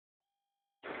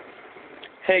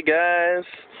Hey guys,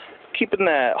 keeping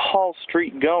that haul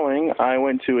streak going, I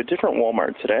went to a different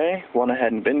Walmart today, one I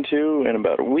hadn't been to in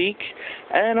about a week,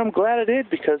 and I'm glad I did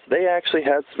because they actually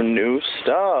had some new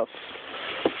stuff,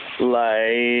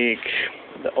 like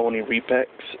the ONI Reap-X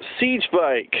Siege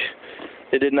Bike.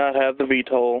 They did not have the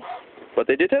VTOL, but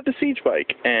they did have the Siege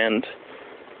Bike, and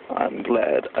I'm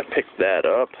glad I picked that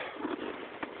up.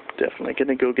 Definitely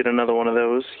gonna go get another one of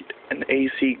those, an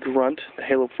AC Grunt, the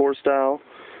Halo 4 style.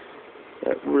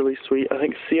 That really sweet, I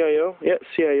think CIO, yeah,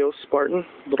 CIO Spartan,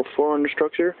 little 400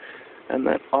 structure, and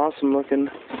that awesome looking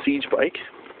Siege Bike.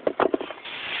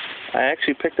 I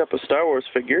actually picked up a Star Wars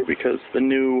figure because the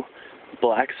new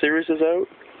Black series is out.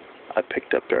 I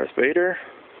picked up Darth Vader.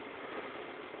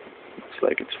 Looks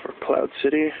like it's for Cloud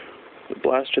City. The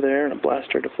blaster there and a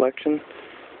blaster deflection.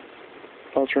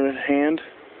 Alternate hand.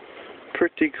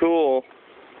 Pretty cool.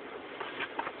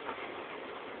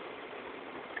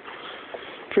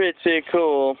 Pretty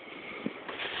cool.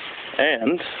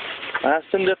 And last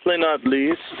and definitely not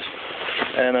least,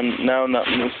 and I'm now not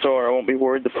in the store, I won't be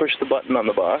worried to push the button on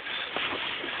the box,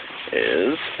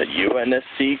 is a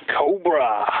UNSC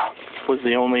Cobra. Was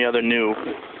the only other new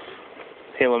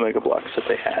Halo Mega Bloks that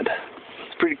they had.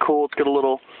 It's pretty cool. It's got a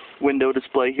little window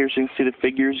display here so you can see the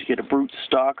figures. You get a Brute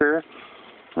Stalker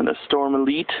and a Storm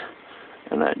Elite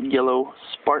and that yellow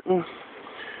Spartan.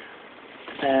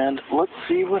 And let's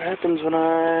see what happens when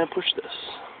I push this.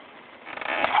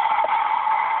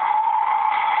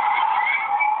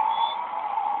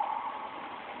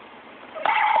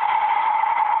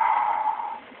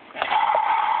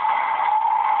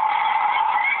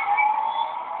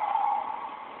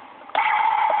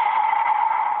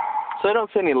 So I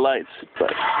don't see any lights, but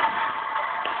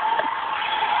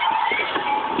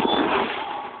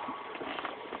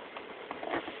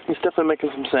he's definitely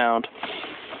making some sound.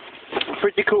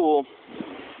 Pretty cool.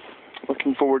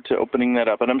 Looking forward to opening that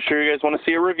up, and I'm sure you guys want to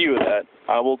see a review of that.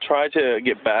 I will try to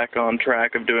get back on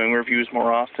track of doing reviews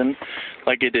more often,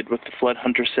 like I did with the Flood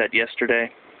Hunter set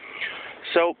yesterday.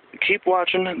 So keep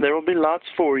watching. There will be lots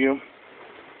for you.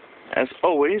 As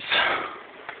always,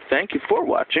 thank you for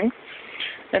watching,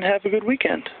 and have a good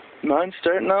weekend. Mine's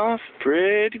starting off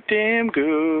pretty damn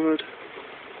good.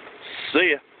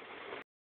 See ya.